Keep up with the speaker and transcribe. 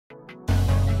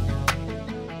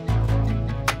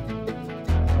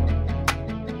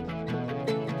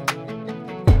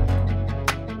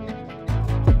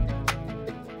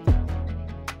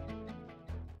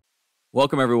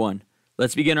Welcome, everyone.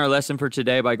 Let's begin our lesson for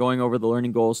today by going over the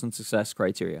learning goals and success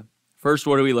criteria. First,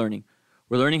 what are we learning?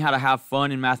 We're learning how to have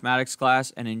fun in mathematics class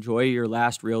and enjoy your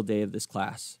last real day of this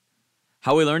class.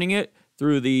 How are we learning it?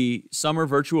 Through the summer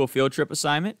virtual field trip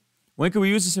assignment. When can we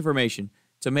use this information?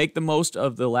 To make the most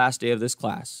of the last day of this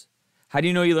class. How do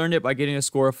you know you learned it? By getting a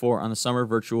score of 4 on the summer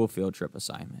virtual field trip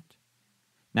assignment.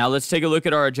 Now let's take a look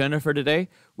at our agenda for today.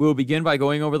 We will begin by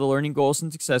going over the learning goals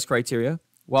and success criteria.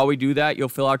 While we do that, you'll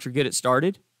fill out your Get It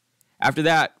Started. After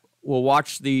that, we'll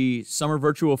watch the summer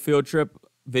virtual field trip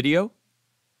video.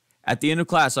 At the end of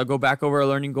class, I'll go back over our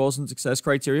learning goals and success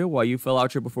criteria while you fill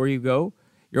out your Before You Go.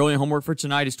 Your only homework for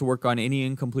tonight is to work on any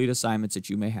incomplete assignments that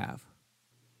you may have.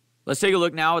 Let's take a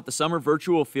look now at the summer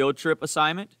virtual field trip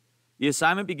assignment. The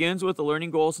assignment begins with the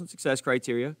learning goals and success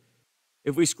criteria.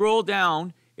 If we scroll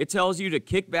down, it tells you to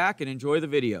kick back and enjoy the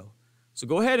video. So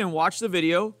go ahead and watch the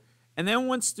video. And then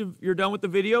once you're done with the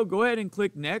video, go ahead and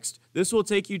click Next. This will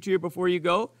take you to your Before You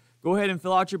Go. Go ahead and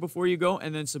fill out your Before You Go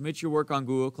and then submit your work on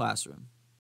Google Classroom.